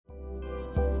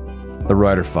The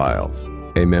Writer Files,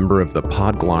 a member of the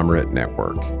Podglomerate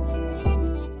Network.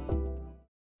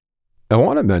 I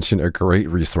want to mention a great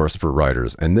resource for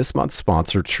writers, and this month's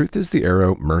sponsor, Truth is the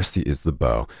Arrow, Mercy is the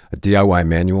Bow, a DIY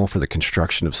manual for the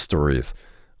construction of stories.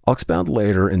 I'll expound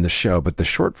later in the show, but the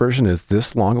short version is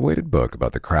this long-awaited book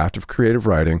about the craft of creative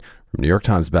writing from New York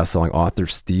Times bestselling author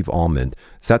Steve Almond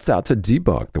sets out to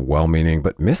debunk the well-meaning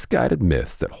but misguided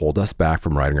myths that hold us back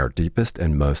from writing our deepest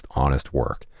and most honest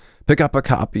work. Pick up a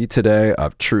copy today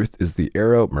of Truth is the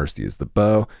Arrow, Mercy is the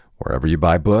Bow, wherever you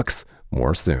buy books.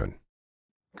 More soon.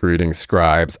 Greetings,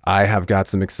 scribes. I have got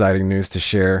some exciting news to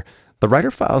share. The Writer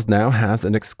Files now has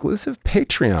an exclusive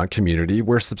Patreon community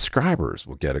where subscribers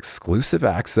will get exclusive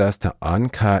access to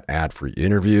uncut ad-free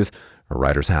interviews, a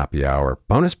writer's happy hour,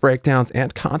 bonus breakdowns,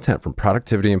 and content from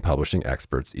productivity and publishing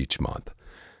experts each month.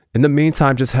 In the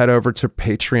meantime, just head over to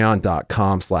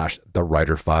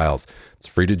patreon.com/thewriterfiles. It's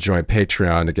free to join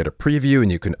Patreon to get a preview, and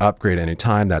you can upgrade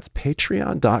anytime. That's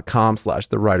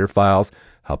patreon.com/thewriterfiles.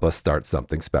 Help us start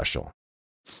something special.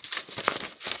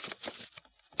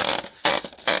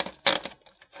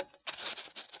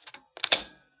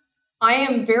 I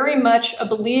am very much a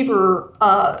believer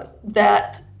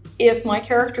that if my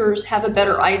characters have a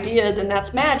better idea, then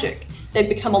that's magic. They've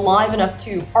become alive enough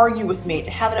to argue with me, to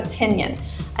have an opinion,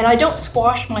 and I don't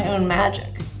squash my own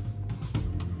magic.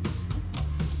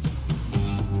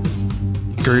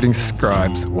 Greetings,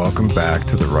 scribes. Welcome back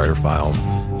to the Writer Files.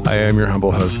 I am your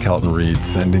humble host, Kelton Reed,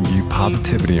 sending you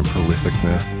positivity and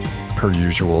prolificness per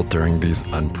usual during these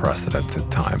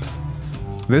unprecedented times.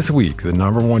 This week, the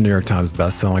 #1 New York Times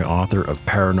bestselling author of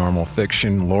paranormal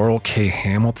fiction, Laurell K.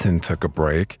 Hamilton, took a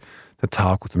break to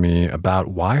talk with me about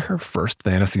why her first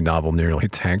fantasy novel nearly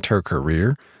tanked her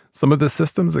career, some of the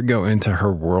systems that go into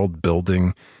her world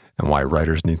building, and why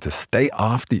writers need to stay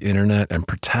off the internet and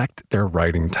protect their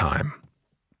writing time.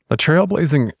 The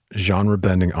trailblazing,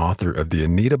 genre-bending author of the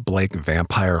Anita Blake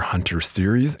Vampire Hunter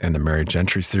series and the Mary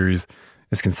Gentry series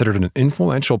is considered an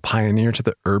influential pioneer to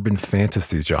the urban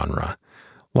fantasy genre.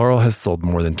 Laurell has sold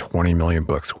more than 20 million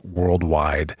books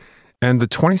worldwide, and the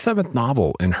 27th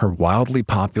novel in her wildly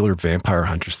popular Vampire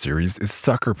Hunter series is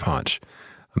Sucker Punch,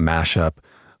 a mashup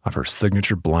of her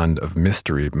signature blend of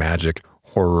mystery, magic,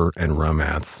 horror, and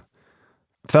romance.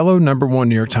 Fellow #1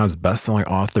 New York Times bestselling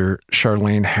author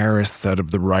Charlaine Harris said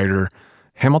of the writer,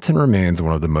 Hamilton remains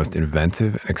one of the most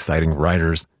inventive and exciting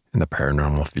writers in the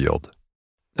paranormal field.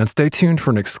 And stay tuned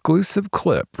for an exclusive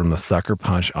clip from the Sucker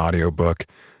Punch audiobook,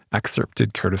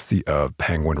 excerpted courtesy of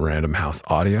Penguin Random House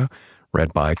Audio,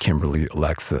 read by Kimberly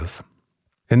Alexis.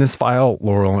 In this file,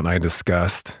 Laurell and I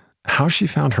discussed how she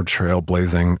found her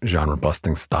trailblazing,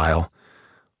 genre-busting style,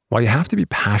 why you have to be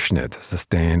passionate to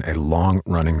sustain a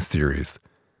long-running series,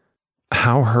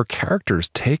 how her characters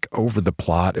take over the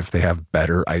plot if they have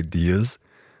better ideas,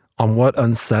 on what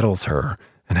unsettles her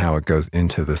and how it goes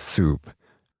into the soup,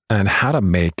 and how to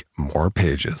make more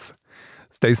pages.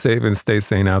 Stay safe and stay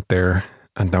sane out there.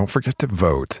 And don't forget to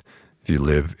vote if you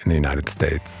live in the United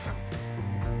States.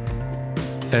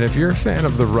 And if you're a fan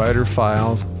of the Writer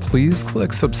Files, please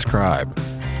click subscribe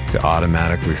to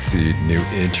automatically see new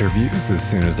interviews as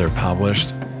soon as they're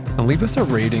published. And leave us a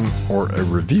rating or a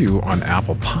review on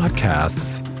Apple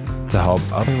Podcasts to help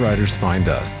other writers find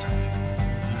us.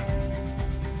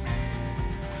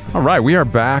 All right, we are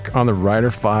back on the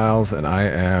Writer Files, and I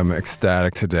am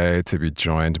ecstatic today to be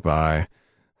joined by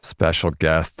special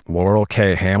guest, Laurell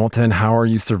K. Hamilton. How are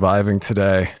you surviving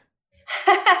today?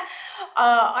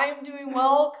 I am doing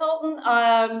well, Kelton.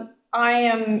 I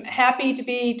am happy to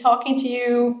be talking to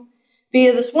you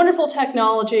via this wonderful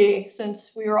technology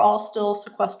since we are all still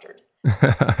sequestered.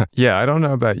 Yeah, I don't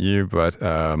know about you, but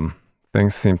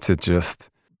things seem to just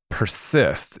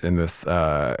persist in this,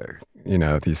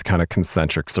 these kind of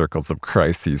concentric circles of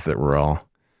crises that we're all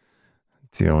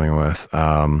dealing with.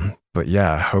 But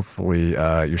yeah, hopefully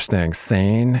you're staying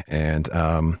sane. And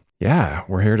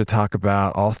we're here to talk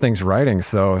about all things writing.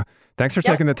 So thanks for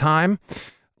taking the time.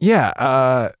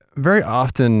 Yeah, very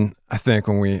often, I think,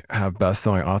 when we have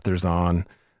best-selling authors on,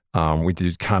 we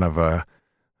do kind of a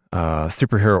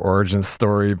superhero origin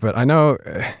story. But I know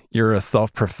you're a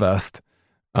self-professed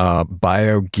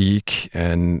bio geek,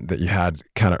 and that you had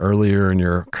kind of earlier in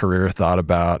your career thought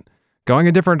about going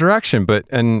a different direction,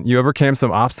 and you overcame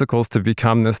some obstacles to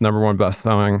become this #1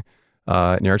 bestselling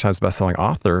New York Times bestselling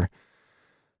author.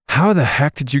 How the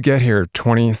heck did you get here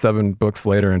 27 books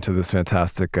later into this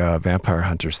fantastic Vampire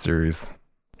Hunter series?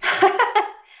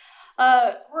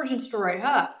 Origin story,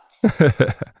 huh?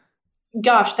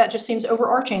 Gosh, that just seems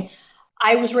overarching.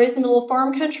 I was raised in the middle of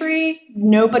farm country.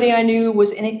 Nobody I knew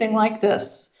was anything like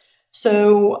this.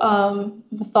 So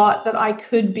the thought that I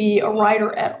could be a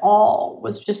writer at all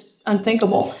was just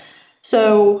unthinkable.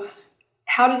 So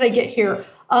how did I get here?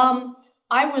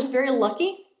 I was very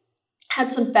lucky. Had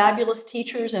some fabulous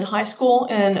teachers in high school,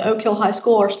 in Oak Hill High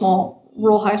School, our small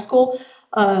rural high school,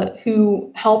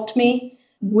 who helped me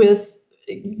with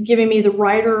giving me the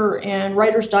writer and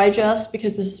Writer's Digest,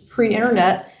 because this is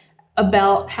pre-internet,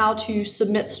 about how to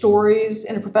submit stories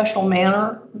in a professional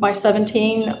manner. By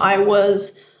 17, I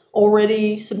was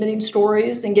already submitting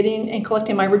stories and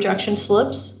collecting my rejection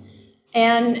slips.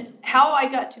 And how I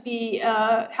got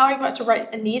to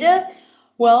write Anita,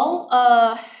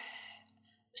 well,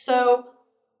 so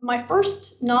my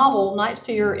first novel, Night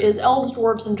Seer, is Elves,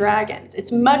 Dwarves, and Dragons.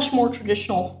 It's much more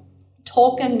traditional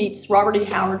Tolkien meets Robert E.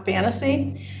 Howard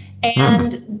fantasy.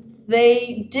 And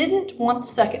they didn't want the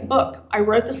second book. I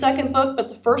wrote the second book, but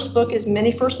the first book, as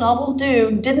many first novels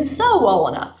do, didn't sell well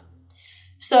enough.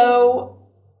 So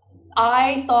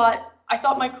I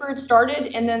thought my career had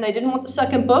started, and then they didn't want the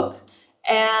second book.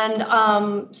 And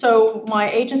so my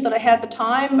agent that I had at the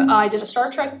time, I did a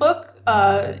Star Trek book,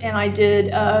 and I did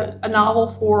a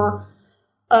novel for,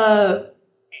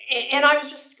 and I was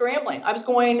just scrambling. I was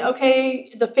going,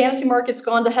 okay, the fantasy market's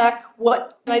gone to heck.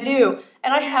 What can I do?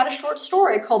 And I had a short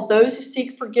story called Those Who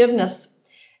Seek Forgiveness.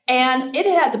 And it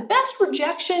had the best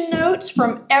rejection notes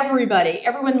from everybody.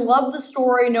 Everyone loved the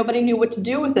story. Nobody knew what to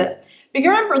do with it. But you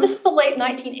remember, this is the late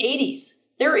 1980s.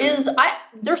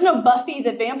 There's no Buffy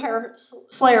the Vampire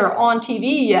Slayer on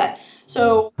TV yet.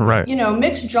 So, right.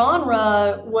 Mixed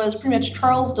genre was pretty much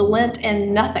Charles DeLint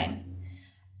and nothing.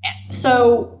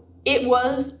 So it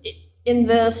was, in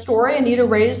the story, Anita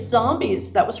raised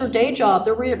zombies. That was her day job.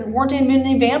 There weren't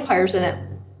any vampires in it.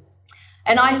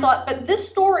 And I thought, but this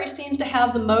story seems to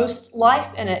have the most life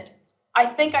in it. I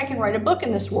think I can write a book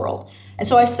in this world. And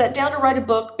so I sat down to write a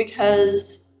book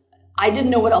because I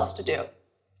didn't know what else to do.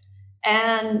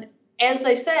 And as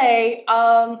they say,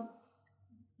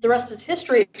 the rest is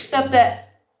history, except that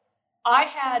I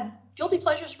had Guilty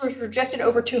Pleasures was rejected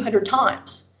over 200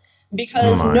 times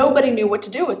because nobody knew what to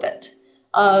do with it.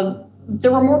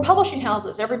 There were more publishing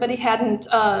houses. Everybody hadn't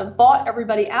bought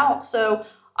everybody out. So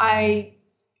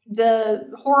the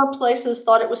horror places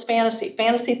thought it was fantasy.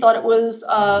 Fantasy thought it was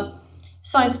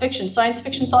science fiction. Science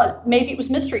fiction thought maybe it was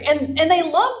mystery. And they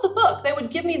loved the book. They would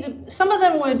give me some of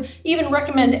them would even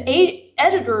recommend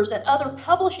editors at other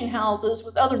publishing houses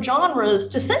with other genres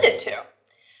to send it to.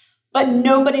 But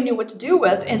nobody knew what to do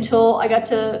with until I got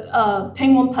to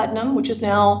Penguin Putnam, which is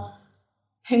now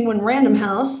Penguin Random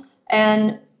House.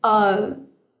 And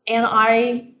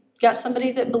I got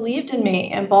somebody that believed in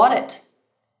me and bought it.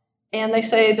 And they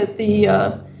say that the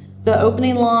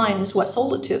opening line is what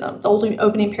sold it to them, the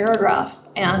opening paragraph.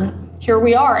 And here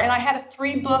we are. And I had a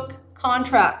 3-book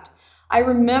contract. I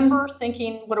remember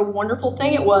thinking what a wonderful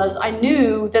thing it was. I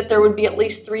knew that there would be at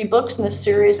least 3 books in this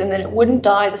series and that it wouldn't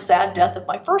die the sad death of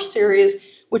my first series,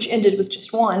 which ended with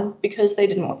just 1 because they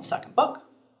didn't want the second book.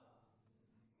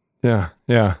 Yeah.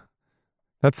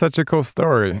 That's such a cool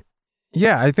story.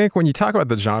 Yeah, I think when you talk about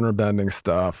the genre bending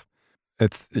stuff,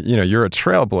 it's, you're a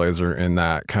trailblazer in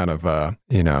that kind of,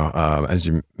 as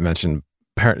you mentioned,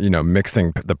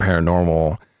 mixing the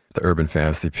paranormal, the urban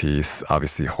fantasy piece,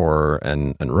 obviously horror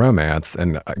and romance,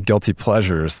 and Guilty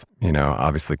Pleasures,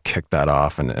 obviously kicked that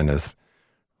off and has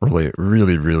really,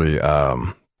 really, really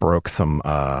broke some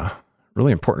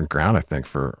really important ground, I think,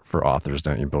 for authors,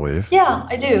 don't you believe? Yeah,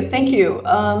 I do. Thank you.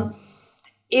 I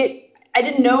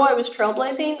didn't know I was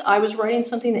trailblazing. I was writing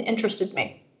something that interested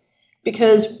me.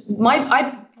 Because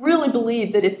I really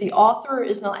believe that if the author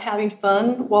is not having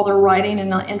fun while they're writing and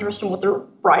not interested in what they're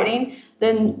writing,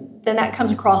 then that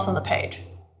comes across on the page.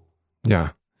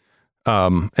 Yeah.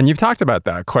 And you've talked about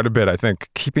that quite a bit. I think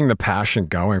keeping the passion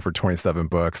going for 27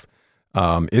 books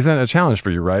isn't a challenge for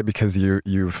you, right? Because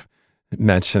you've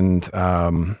mentioned,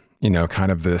 kind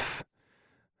of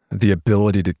the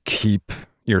ability to keep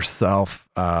yourself,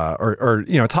 or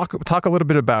talk a little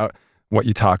bit about what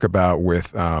you talk about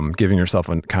with giving yourself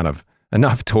kind of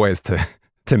enough toys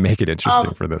to make it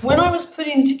interesting for this. When I was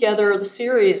putting together the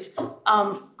series,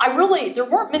 there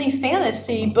weren't many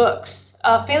fantasy books,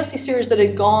 fantasy series that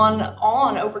had gone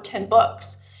on over 10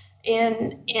 books.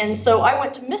 And so I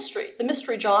went to the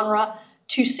mystery genre,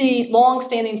 to see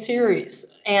long-standing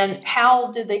series and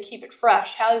how did they keep it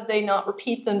fresh? How did they not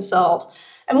repeat themselves?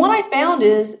 And what I found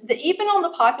is that even on the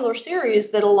popular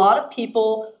series, that a lot of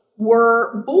people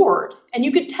were bored, and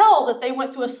you could tell that they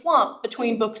went through a slump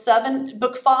between book 5 and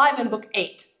book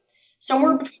 8.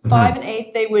 Somewhere between 5 and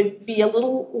 8, they would be a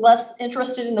little less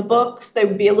interested in the books. They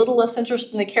would be a little less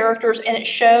interested in the characters, and it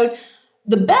showed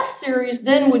The best series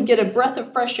then would get a breath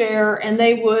of fresh air and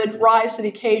they would rise to the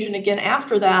occasion again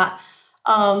after that.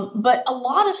 But a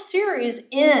lot of series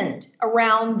end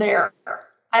around there.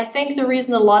 I think the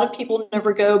reason that a lot of people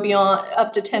never go beyond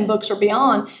up to 10 books or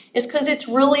beyond is because it's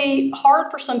really hard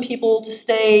for some people to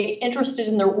stay interested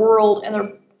in their world and their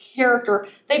character.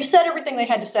 They've said everything they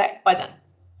had to say by then,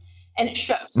 and it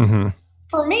shows. Mm-hmm.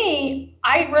 For me,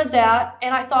 I read that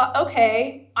and I thought,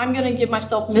 okay, I'm going to give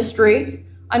myself mystery.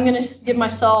 I'm going to give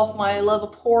myself my love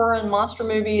of horror and monster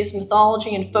movies,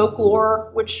 mythology and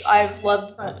folklore, which I've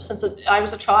loved since I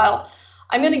was a child.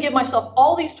 I'm going to give myself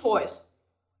all these toys,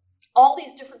 all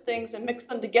these different things, and mix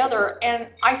them together. And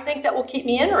I think that will keep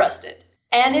me interested.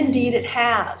 And indeed it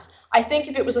has. I think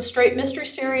if it was a straight mystery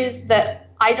series, that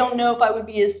I don't know if I would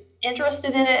be as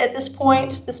interested in it at this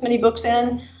point, this many books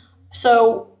in.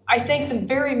 So I think the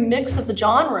very mix of the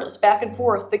genres back and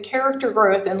forth, the character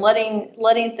growth and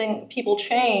letting people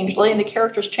change, letting the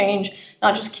characters change,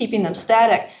 not just keeping them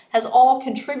static, has all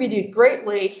contributed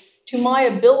greatly to my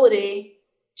ability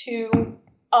to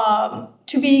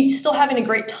be still having a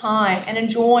great time and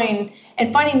enjoying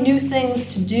and finding new things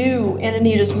to do in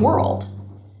Anita's world.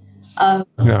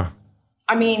 Yeah.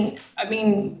 I mean,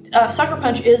 Sucker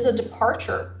Punch is a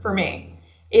departure for me.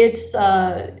 It's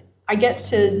I get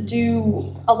to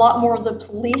do a lot more of the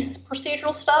police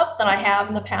procedural stuff than I have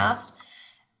in the past.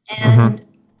 And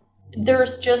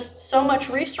there's just so much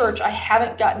research I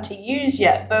haven't gotten to use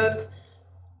yet. Both,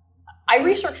 I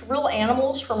research real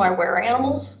animals for my were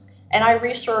animals, and I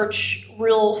research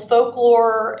real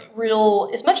folklore,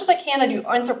 as much as I can, I do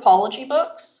anthropology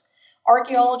books,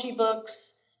 archaeology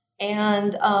books,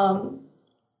 and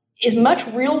as much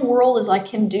real world as I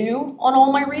can do on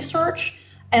all my research.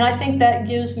 And I think that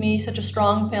gives me such a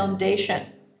strong foundation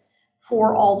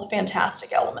for all the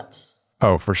fantastic elements.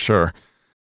 Oh, for sure.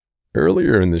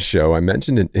 Earlier in the show, I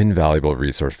mentioned an invaluable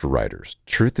resource for writers.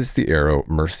 Truth is the Arrow,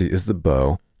 Mercy is the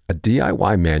Bow, a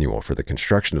DIY manual for the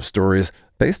construction of stories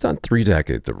based on 3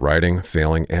 decades of writing,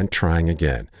 failing, and trying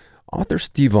again. Author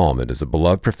Steve Almond is a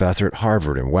beloved professor at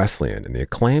Harvard and Wesleyan and the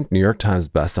acclaimed New York Times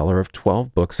bestseller of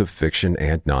 12 books of fiction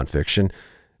and nonfiction.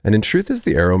 And in Truth is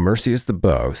the Arrow, Mercy is the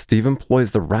Bow, Steve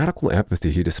employs the radical empathy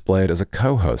he displayed as a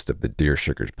co-host of the Dear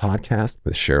Sugars podcast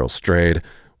with Cheryl Strayed,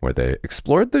 where they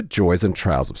explored the joys and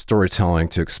trials of storytelling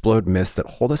to explode myths that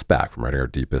hold us back from writing our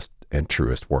deepest and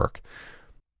truest work.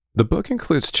 The book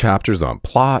includes chapters on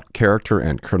plot, character,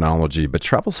 and chronology, but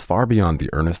travels far beyond the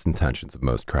earnest intentions of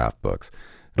most craft books.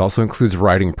 It also includes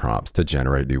writing prompts to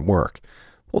generate new work.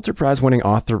 Pulitzer Prize-winning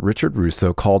author Richard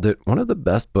Russo called it one of the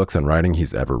best books on writing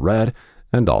he's ever read,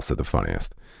 and also the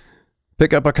funniest.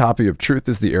 Pick up a copy of Truth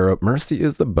is the Arrow, Mercy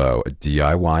is the Bow, a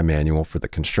DIY manual for the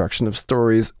construction of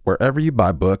stories, wherever you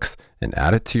buy books, and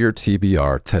add it to your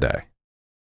TBR today.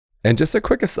 And just a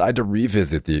quick aside to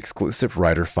revisit the exclusive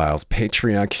Writer Files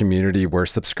Patreon community, where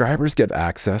subscribers get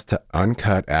access to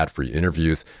uncut ad-free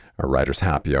interviews, a writer's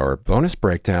happy hour, bonus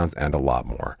breakdowns, and a lot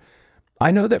more.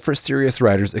 I know that for serious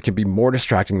writers, it can be more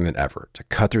distracting than ever to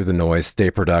cut through the noise, stay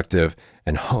productive,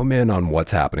 and home in on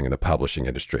what's happening in the publishing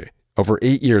industry. Over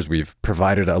 8 years, we've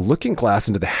provided a looking glass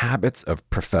into the habits of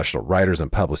professional writers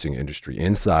and publishing industry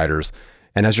insiders.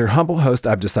 And as your humble host,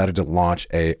 I've decided to launch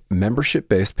a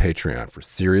membership-based Patreon for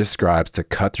serious scribes to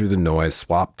cut through the noise,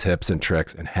 swap tips and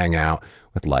tricks, and hang out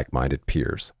with like-minded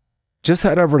peers. Just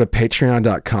head over to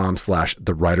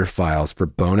patreon.com/thewriterfiles for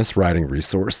bonus writing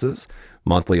resources,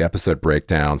 monthly episode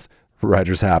breakdowns,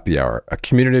 writer's happy hour, a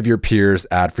community of your peers,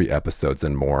 ad-free episodes,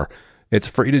 and more. It's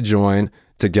free to join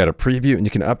to get a preview, and you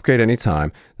can upgrade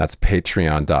anytime. That's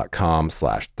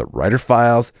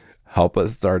patreon.com/thewriterfiles. Help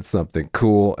us start something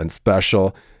cool and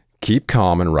special. Keep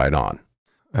calm and write on.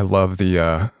 I love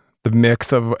the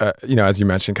mix of, as you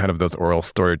mentioned, kind of those oral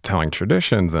storytelling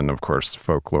traditions, and of course,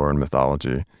 folklore and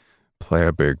mythology play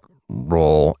a big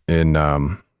role in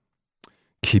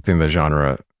keeping the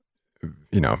genre,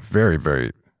 very,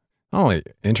 very not only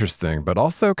interesting, but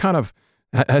also kind of,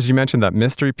 as you mentioned, that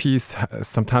mystery piece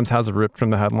sometimes has a rip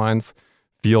from the headlines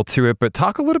feel to it. But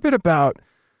talk a little bit about,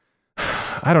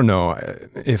 I don't know,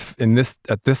 if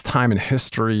at this time in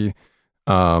history,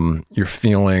 you're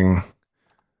feeling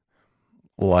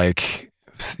like,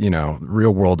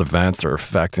 real world events are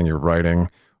affecting your writing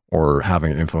or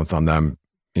having an influence on them,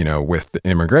 with the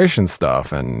immigration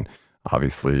stuff. And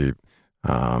obviously,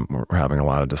 we're having a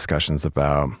lot of discussions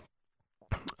about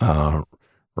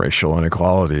racial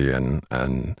inequality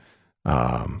and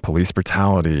police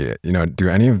brutality. Do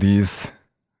any of these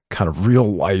kind of real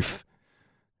life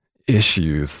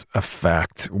issues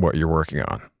affect what you're working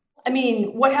on? I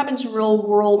mean, what happens in real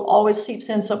world always seeps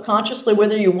in subconsciously,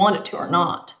 whether you want it to or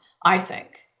not, I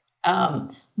think.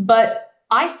 But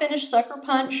I finished Sucker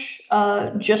Punch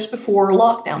just before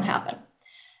lockdown happened.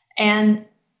 And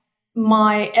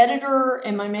my editor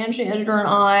and my managing editor and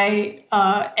I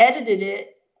edited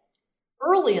it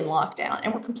early in lockdown,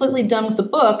 and we're completely done with the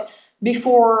book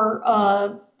before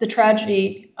the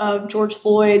tragedy of George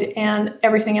Floyd and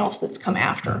everything else that's come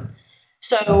after.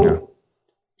 So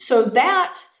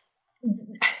that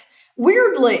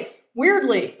weirdly,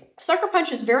 Sucker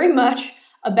Punch is very much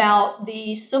about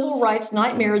the civil rights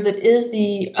nightmare that is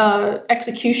the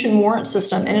execution warrant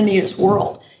system in Anita's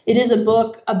world. It is a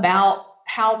book about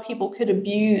how people could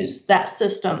abuse that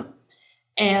system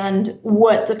and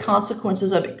what the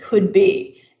consequences of it could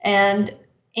be, and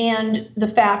the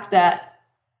fact that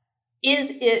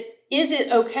is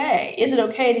it okay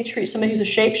to treat somebody who's a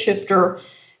shapeshifter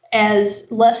as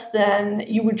less than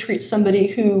you would treat somebody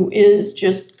who is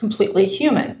just completely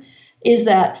human? Is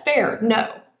that fair? No.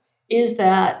 Is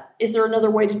there another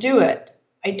way to do it?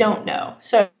 I don't know.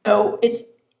 So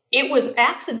it was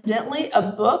accidentally a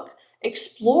book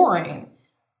exploring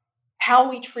how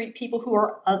we treat people who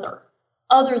are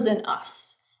other than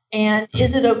us. And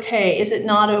is it okay? Is it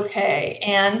not okay?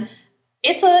 And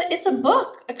it's a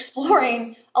book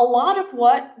exploring a lot of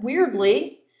what,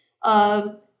 weirdly,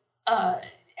 how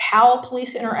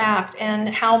police interact and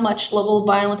how much level of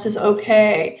violence is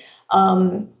okay.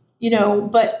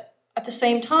 But at the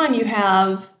same time, you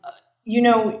have,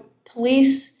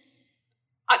 police.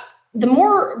 The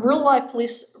more real life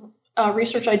police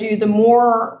research I do, the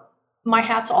more my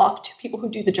hat's off to people who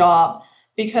do the job,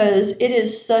 because it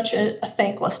is such a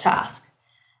thankless task.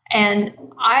 And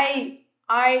I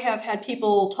have had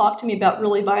people talk to me about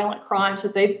really violent crimes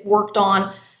that they've worked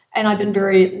on, and I've been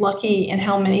very lucky in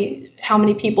how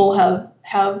many people have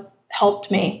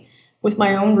helped me with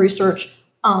my own research.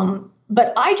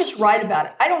 But I just write about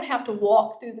it. I don't have to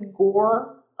walk through the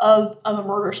gore of a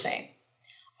murder scene.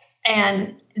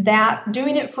 And that,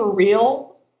 doing it for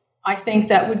real, I think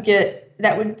that would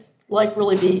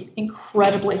really be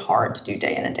incredibly hard to do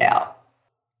day in and day out.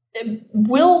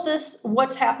 Will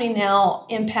what's happening now,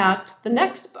 impact the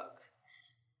next book?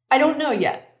 I don't know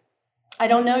yet.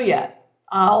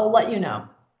 I'll let you know.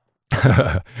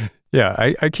 Yeah,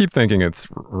 I keep thinking it's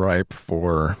ripe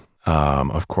for,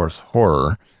 of course,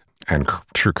 horror, and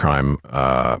true crime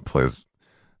plays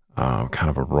kind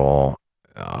of a role,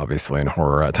 obviously, in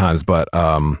horror at times. But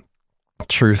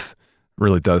truth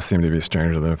really does seem to be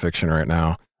stranger than fiction right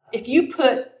now. If you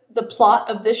put the plot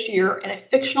of this year in a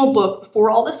fictional book before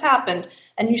all this happened,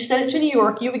 and you sent it to New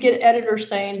York, you would get editors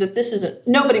saying that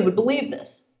nobody would believe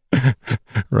this.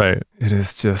 Right. It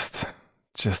is just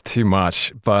too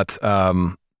much. But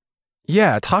talk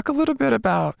a little bit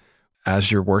about,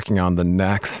 as you're working on the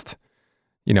next,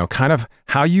 kind of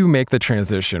how you make the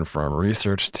transition from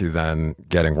research to then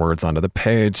getting words onto the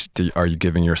page. Are you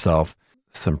giving yourself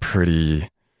some pretty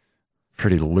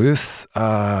loose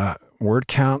word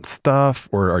count stuff,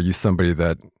 or are you somebody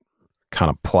that kind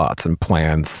of plots and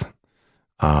plans?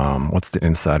 What's the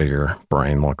inside of your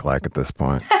brain look like at this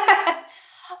point?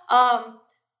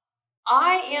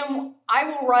 I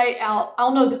will write out,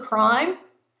 I'll know the crime,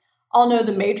 I'll know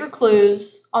the major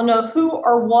clues, I'll know who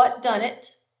or what done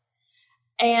it,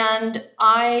 and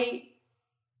I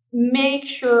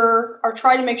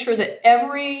try to make sure that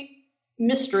every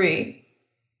mystery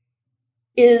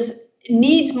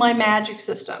needs my magic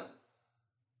system,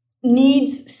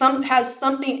 has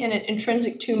something in it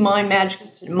intrinsic to my magic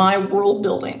system, my world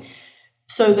building,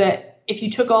 so that if you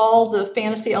took all the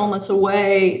fantasy elements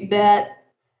away, that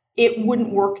it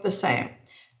wouldn't work the same.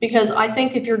 Because I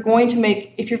think if you're going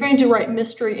to write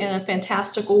mystery in a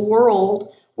fantastical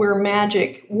world where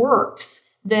magic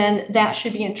works, then that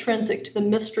should be intrinsic to the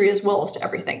mystery as well as to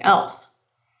everything else.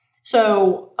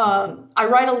 So I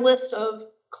write a list of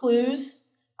clues.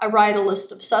 I write a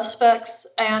list of suspects.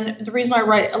 And the reason I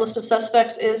write a list of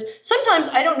suspects is sometimes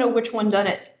I don't know which one done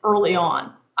it early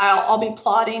on. I'll be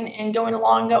plotting and going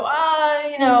along and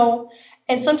go,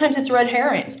 and sometimes it's red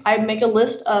herrings. I make a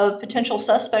list of potential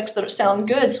suspects that sound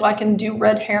good so I can do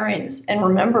red herrings and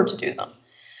remember to do them.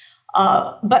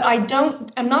 But I'm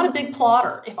not a big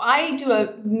plotter. If I do a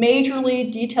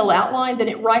majorly detailed outline, then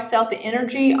it writes out the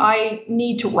energy I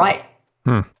need to write.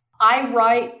 I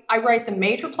write the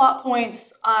major plot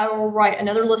points. I will write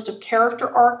another list of character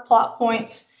arc plot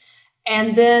points,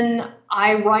 and then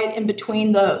I write in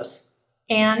between those.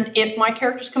 And if my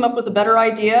characters come up with a better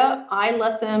idea, I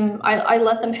let them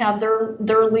have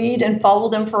their lead and follow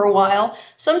them for a while.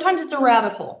 Sometimes it's a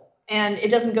rabbit hole and it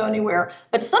doesn't go anywhere,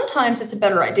 but sometimes it's a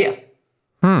better idea.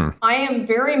 I am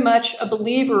very much a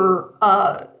believer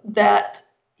that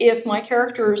if my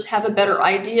characters have a better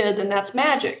idea, then that's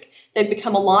magic. They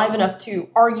become alive enough to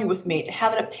argue with me, to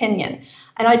have an opinion.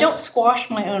 And I don't squash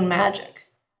my own magic.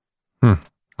 I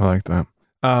like that.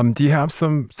 Do you have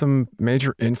some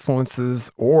major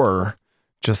influences or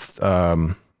just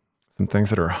some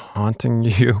things that are haunting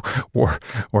you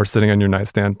or sitting on your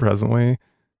nightstand presently?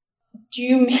 Do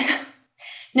you mean...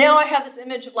 Now I have this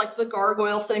image of like the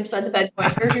gargoyle sitting beside the bed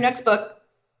going, here's your next book.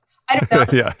 I don't know.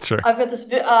 Yeah, sure. I've got this...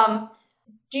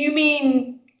 do you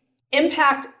mean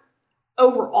impact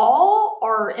overall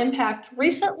or impact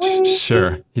recently?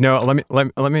 Sure.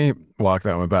 Let me walk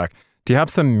that one back. Do you have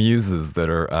some muses that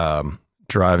are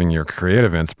driving your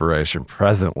creative inspiration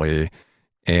presently?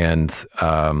 And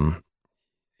then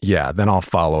I'll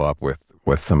follow up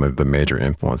with some of the major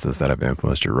influences that have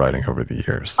influenced your writing over the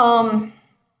years.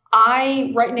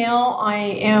 Right now I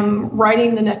am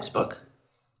writing the next book,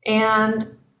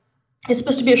 and it's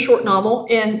supposed to be a short novel,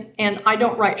 and I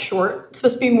don't write short. It's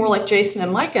supposed to be more like Jason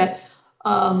and Micah,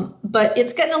 but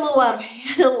it's getting a little out of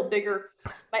hand, a little bigger.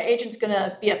 My agent's going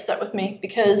to be upset with me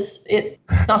because it's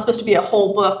not supposed to be a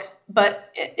whole book, but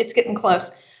it's getting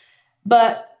close.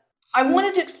 But I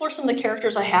wanted to explore some of the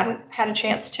characters I hadn't had a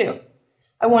chance to.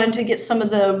 I wanted to get some of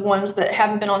the ones that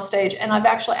haven't been on stage. And I've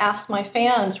actually asked my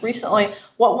fans recently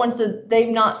what ones that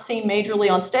they've not seen majorly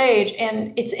on stage.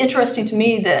 And it's interesting to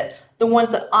me that the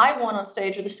ones that I want on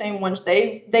stage are the same ones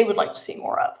they would like to see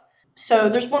more of. So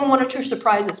there's one or two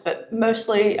surprises, but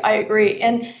mostly I agree.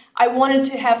 And I wanted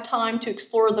to have time to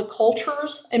explore the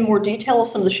cultures in more detail of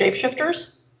some of the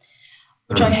shapeshifters,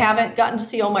 which I haven't gotten to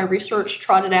see all my research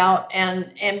trotted out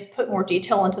and put more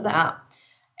detail into that.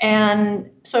 And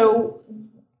so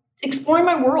exploring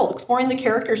my world, exploring the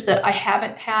characters that I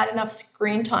haven't had enough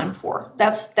screen time for,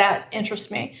 that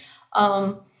interests me.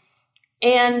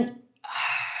 And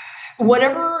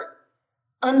whatever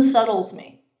unsettles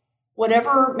me,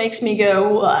 whatever makes me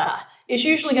go, is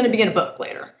usually going to be in a book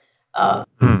later.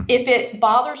 If it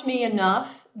bothers me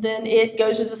enough, then it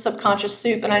goes into subconscious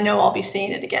soup, and I know I'll be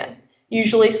seeing it again.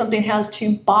 Usually something has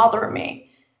to bother me,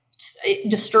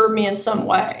 disturb me in some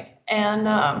way, and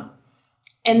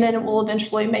then it will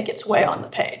eventually make its way on the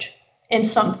page in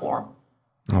some form.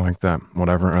 I like that.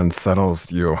 Whatever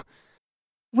unsettles you.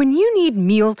 When you need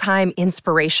mealtime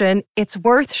inspiration, it's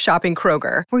worth shopping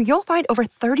Kroger, where you'll find over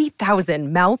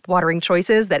 30,000 mouth-watering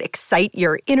choices that excite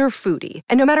your inner foodie.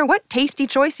 And no matter what tasty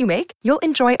choice you make, you'll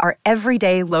enjoy our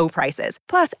everyday low prices,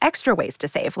 plus extra ways to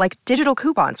save, like digital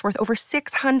coupons worth over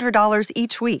 $600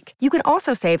 each week. You can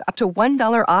also save up to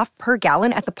 $1 off per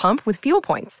gallon at the pump with fuel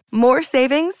points. More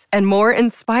savings and more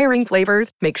inspiring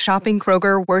flavors make shopping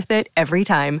Kroger worth it every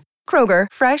time. Kroger,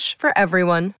 fresh for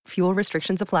everyone. Fuel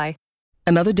restrictions apply.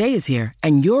 Another day is here,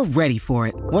 and you're ready for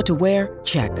it. What to wear?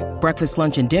 Check. Breakfast,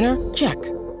 lunch, and dinner? Check.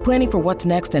 Planning for what's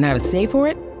next and how to save for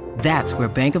it? That's where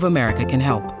Bank of America can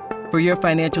help. For your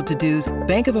financial to-dos,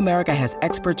 Bank of America has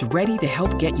experts ready to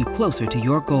help get you closer to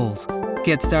your goals.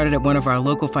 Get started at one of our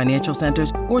local financial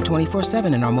centers or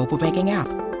 24/7 in our mobile banking app.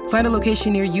 Find a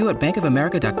location near you at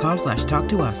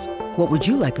bankofamerica.com/talktous. What would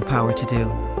you like the power to do?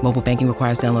 Mobile banking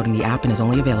requires downloading the app and is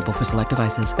only available for select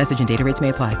devices. Message and data rates may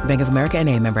apply. Bank of America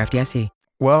N.A., member FDIC.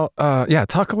 Well,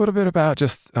 talk a little bit about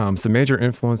just some major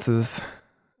influences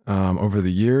over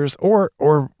the years, or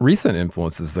recent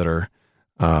influences that are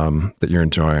that you're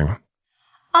enjoying.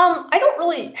 I don't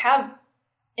really have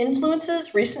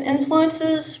recent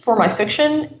influences for my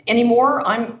fiction anymore.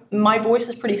 My voice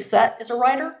is pretty set as a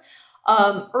writer.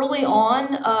 Early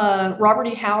on, Robert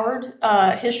E. Howard,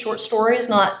 his short stories,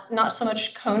 not so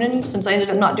much Conan, since I ended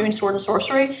up not doing Sword and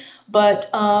Sorcery, but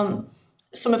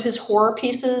some of his horror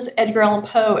pieces, Edgar Allan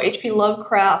Poe, H.P.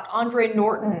 Lovecraft, Andre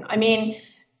Norton. I mean,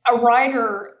 a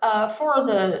writer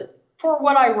for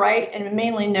what I write and am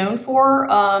mainly known for.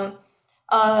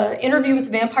 Interview with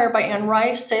the Vampire by Anne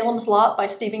Rice, Salem's Lot by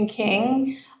Stephen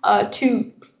King,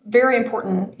 two very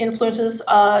important influences,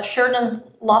 Sheridan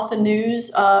Le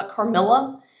Fanu's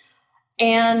Carmilla,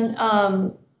 and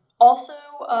also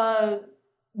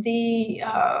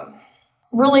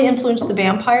really influenced the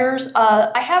vampires.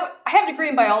 I have a degree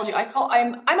in biology.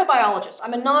 I'm a biologist.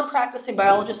 I'm a non-practicing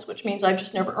biologist, which means I've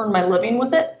just never earned my living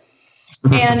with it.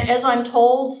 And as I'm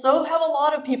told, so have a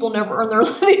lot of people never earned their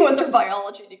living with their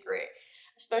biology degree,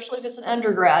 especially if it's an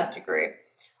undergrad degree.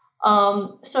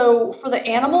 So for the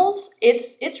animals,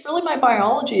 it's really my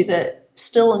biology that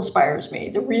still inspires me.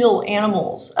 The real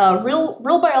animals,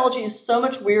 real biology is so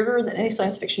much weirder than any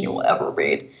science fiction you will ever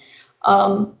read.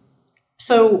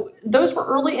 So those were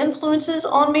early influences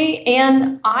on me,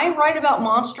 and I write about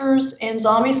monsters and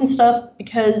zombies and stuff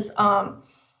because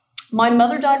my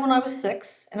mother died when I was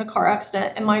 6 in a car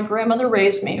accident, and my grandmother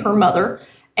raised me, her mother,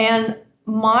 and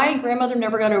my grandmother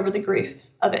never got over the grief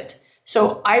of it.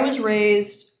 So I was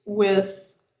raised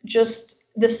with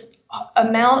just this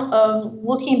amount of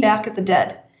looking back at the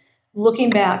dead, looking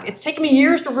back. It's taken me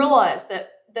years to realize that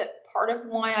part of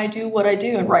why I do what I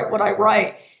do and write what I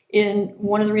write. In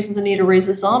one of the reasons I need to raise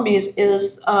the zombies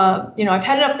is, I've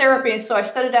had enough therapy. And so I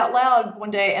said it out loud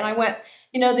one day and I went,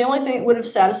 the only thing that would have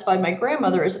satisfied my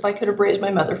grandmother is if I could have raised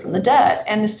my mother from the dead.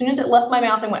 And as soon as it left my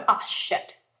mouth, I went,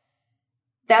 shit.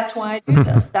 That's why I do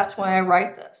this. That's why I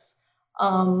write this.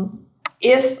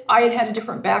 If I had a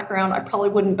different background, I probably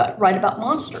wouldn't write about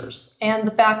monsters. And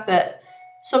the fact that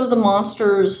some of the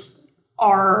monsters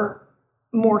are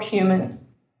more human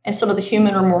and some of the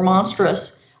human are more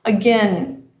monstrous,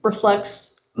 again,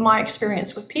 reflects my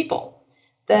experience with people.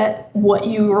 That what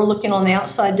you are looking on the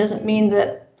outside doesn't mean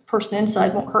that the person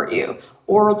inside won't hurt you,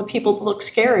 or the people that look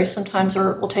scary sometimes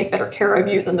will take better care of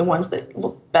you than the ones that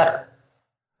look better.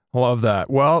 Love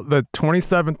that. Well, the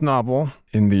 27th novel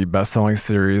in the best-selling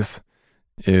series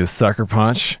is Sucker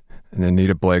Punch, an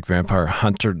Anita Blake vampire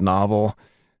hunter novel,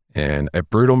 and a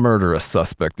brutal murder, a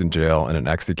suspect in jail, and an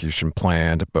execution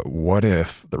planned. But what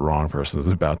if the wrong person is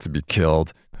about to be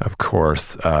killed? Of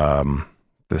course,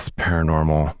 this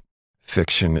paranormal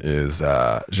fiction is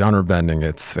genre-bending.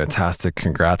 It's fantastic.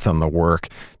 Congrats on the work.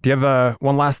 Do you have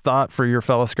one last thought for your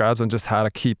fellow scribes on just how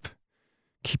to keep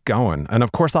going? And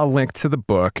of course, I'll link to the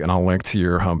book and I'll link to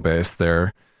your home base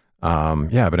there.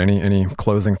 But any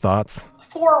closing thoughts?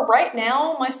 For right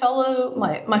now, my fellow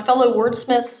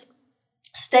wordsmiths,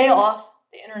 stay off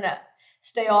the internet,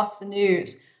 stay off the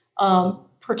news,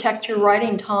 protect your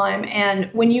writing time. And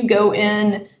when you go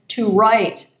in to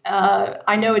write,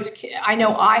 I know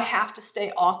I have to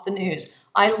stay off the news.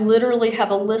 I literally have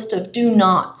a list of do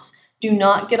nots. Do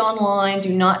not get online.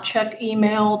 Do not check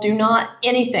email. Do not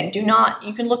anything.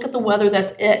 You can look at the weather.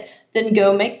 That's it. Then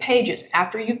go make pages.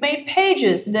 After you've made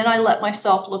pages, then I let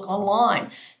myself look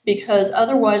online, because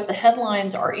otherwise the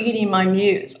headlines are eating my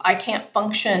muse. I can't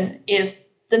function if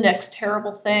the next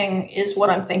terrible thing is what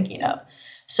I'm thinking of.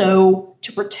 So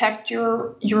to protect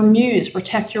your muse,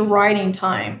 protect your writing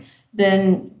time,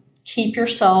 then keep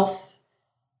yourself.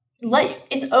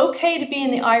 It's okay to be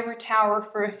in the ivory tower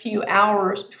for a few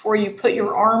hours before you put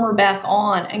your armor back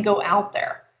on and go out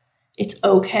there. It's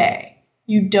okay.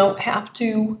 You don't have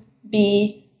to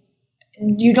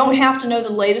know the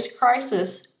latest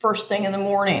crisis first thing in the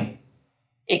morning.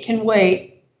 It can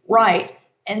wait, right?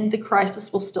 And the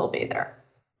crisis will still be there.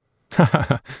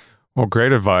 Well,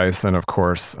 great advice. And of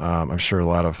course, I'm sure a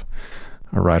lot of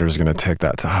our writers are going to take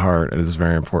that to heart. It is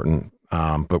very important.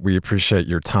 But we appreciate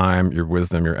your time, your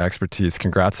wisdom, your expertise.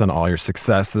 Congrats on all your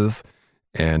successes,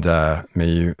 and may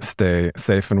you stay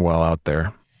safe and well out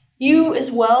there. You as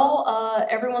well.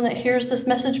 Everyone that hears this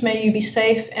message, may you be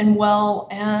safe and well,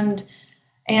 and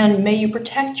may you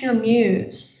protect your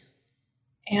muse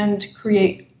and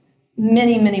create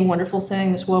many, many wonderful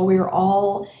things while we are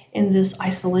all in this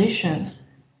isolation.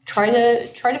 Try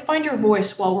to find your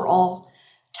voice while we're all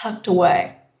tucked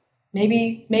away.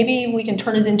 Maybe we can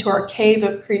turn it into our cave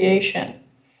of creation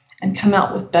and come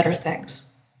out with better things.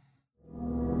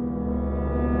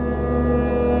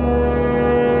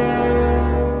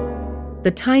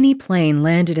 The tiny plane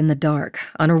landed in the dark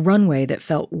on a runway that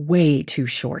felt way too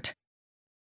short.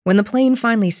 When the plane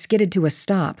finally skidded to a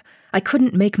stop, I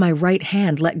couldn't make my right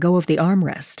hand let go of the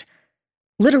armrest.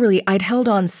 Literally, I'd held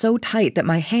on so tight that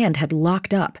my hand had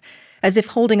locked up, as if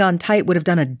holding on tight would have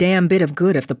done a damn bit of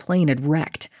good if the plane had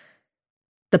wrecked.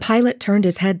 The pilot turned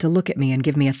his head to look at me and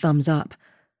give me a thumbs up.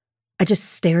 I just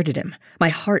stared at him, my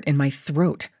heart in my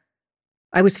throat.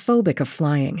 I was phobic of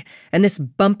flying, and this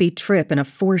bumpy trip in a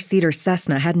 4-seater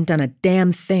Cessna hadn't done a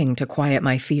damn thing to quiet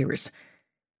my fears.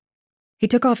 He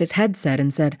took off his headset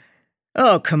and said,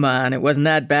 "Oh, come on, it wasn't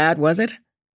that bad, was it?"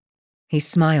 He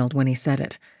smiled when he said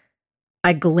it.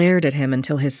 I glared at him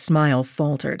until his smile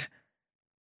faltered.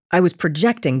 I was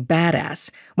projecting badass,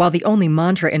 while the only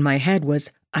mantra in my head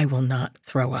was, "I will not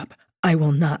throw up. I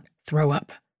will not throw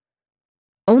up."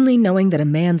 Only knowing that a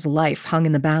man's life hung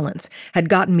in the balance had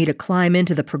gotten me to climb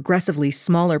into the progressively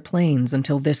smaller planes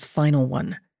until this final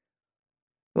one.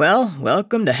 "Well,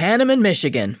 welcome to Hanneman,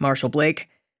 Michigan, Marshal Blake,"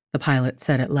 the pilot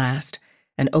said at last,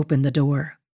 and opened the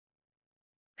door.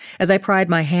 As I pried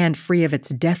my hand free of its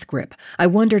death grip, I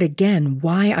wondered again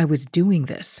why I was doing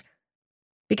this.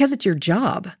 Because it's your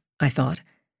job, I thought.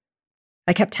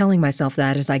 I kept telling myself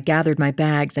that as I gathered my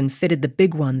bags and fitted the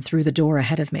big one through the door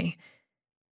ahead of me.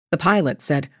 The pilot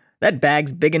said, "That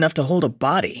bag's big enough to hold a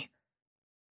body."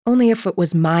 Only if it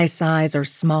was my size or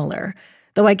smaller,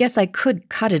 though I guess I could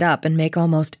cut it up and make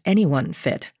almost anyone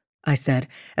fit, I said,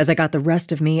 as I got the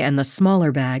rest of me and the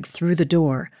smaller bag through the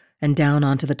door and down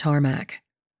onto the tarmac.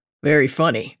 "Very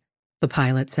funny," the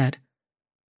pilot said.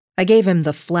 I gave him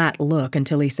the flat look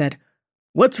until he said,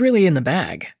 "What's really in the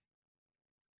bag?"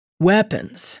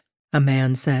 "Weapons," a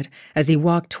man said as he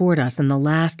walked toward us in the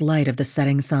last light of the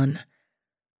setting sun.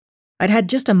 I'd had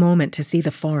just a moment to see the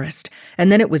forest,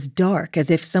 and then it was dark as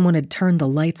if someone had turned the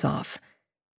lights off.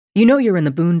 You know you're in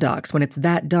the boondocks when it's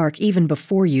that dark even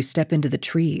before you step into the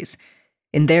trees.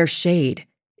 In their shade,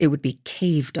 it would be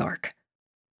cave dark.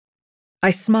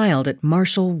 I smiled at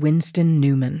Marshall Winston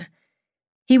Newman.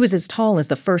 He was as tall as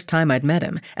the first time I'd met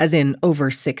him, as in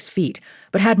over 6 feet,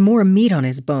 but had more meat on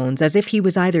his bones, as if he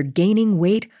was either gaining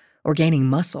weight or gaining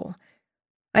muscle.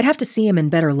 I'd have to see him in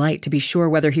better light to be sure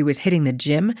whether he was hitting the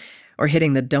gym or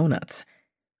hitting the donuts.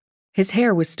 His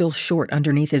hair was still short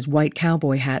underneath his white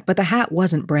cowboy hat, but the hat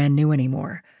wasn't brand new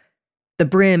anymore. The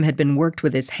brim had been worked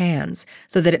with his hands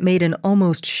so that it made an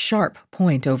almost sharp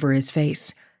point over his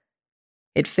face.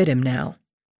 It fit him now.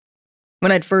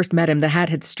 When I'd first met him, the hat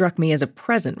had struck me as a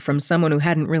present from someone who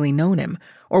hadn't really known him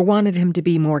or wanted him to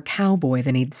be more cowboy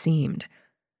than he'd seemed.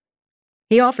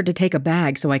 He offered to take a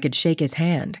bag so I could shake his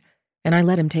hand, and I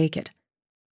let him take it.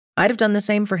 I'd have done the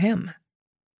same for him.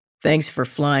 "Thanks for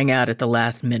flying out at the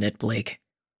last minute, Blake."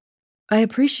 "I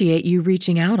appreciate you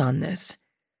reaching out on this."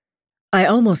 I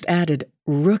almost added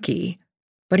rookie,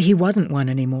 but he wasn't one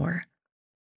anymore.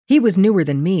 He was newer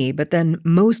than me, but then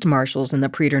most marshals in the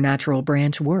preternatural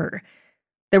branch were.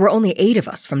 There were only 8 of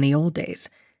us from the old days.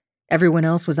 Everyone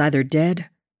else was either dead,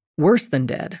 worse than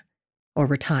dead, or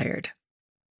retired.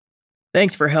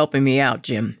 "Thanks for helping me out,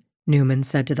 Jim," Newman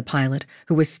said to the pilot,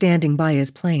 who was standing by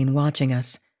his plane watching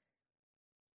us.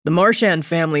 "The Marchand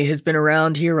family has been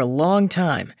around here a long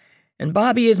time, and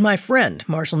Bobby is my friend,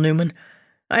 Marshal Newman.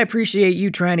 I appreciate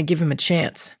you trying to give him a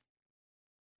chance.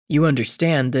 You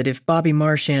understand that if Bobby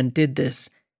Marchand did this,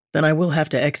 then I will have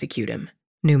to execute him,"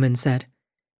 Newman said.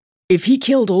 "If he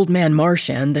killed Old Man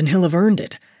Marchand, then he'll have earned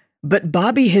it. But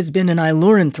Bobby has been an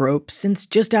Iloranthrope since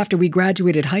just after we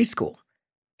graduated high school.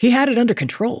 He had it under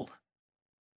control."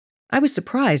 I was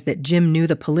surprised that Jim knew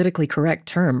the politically correct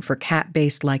term for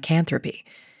cat-based lycanthropy.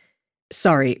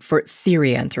 Sorry, for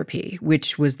therianthropy,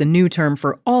 which was the new term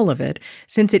for all of it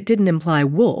since it didn't imply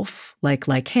wolf, like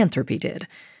lycanthropy did.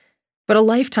 But a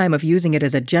lifetime of using it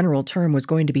as a general term was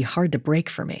going to be hard to break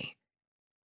for me.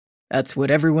 "That's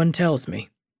what everyone tells me.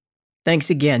 Thanks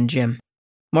again, Jim.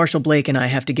 Marshal Blake and I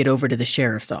have to get over to the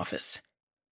sheriff's office."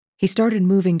 He started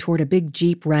moving toward a big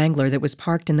Jeep Wrangler that was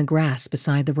parked in the grass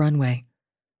beside the runway.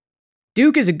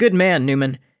 "Duke is a good man,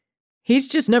 Newman. He's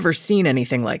just never seen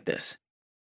anything like this."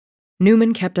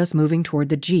 Newman kept us moving toward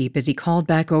the Jeep as he called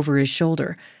back over his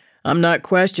shoulder, "I'm not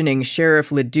questioning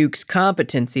Sheriff LeDuc's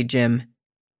competency, Jim."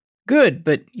 "Good,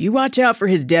 but you watch out for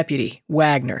his deputy,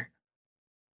 Wagner."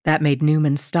 That made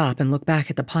Newman stop and look back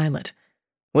at the pilot.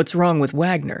 "What's wrong with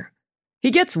Wagner?"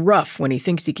 "He gets rough when he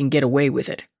thinks he can get away with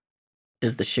it."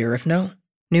 "Does the sheriff know?"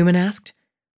 Newman asked.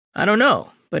 "I don't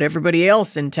know, but everybody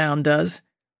else in town does."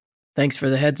 "Thanks for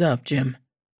the heads up, Jim."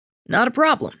 "Not a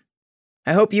problem.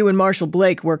 I hope you and Marshal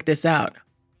Blake work this out."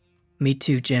 "Me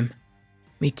too, Jim.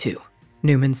 Me too,"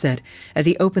 Newman said as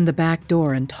he opened the back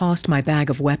door and tossed my bag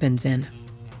of weapons in.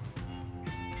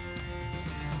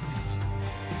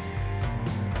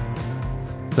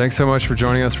 Thanks so much for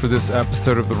joining us for this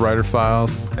episode of The Writer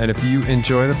Files. And if you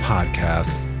enjoy the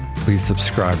podcast, please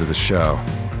subscribe to the show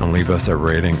and leave us a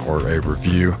rating or a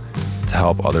review to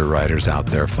help other writers out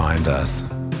there find us.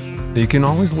 You can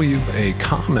always leave a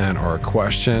comment or a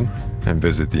question and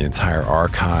visit the entire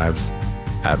archives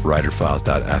at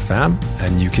writerfiles.fm.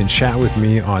 And you can chat with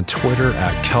me on Twitter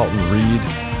at Kelton Reed.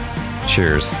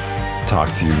 Cheers.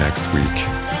 Talk to you next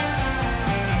week.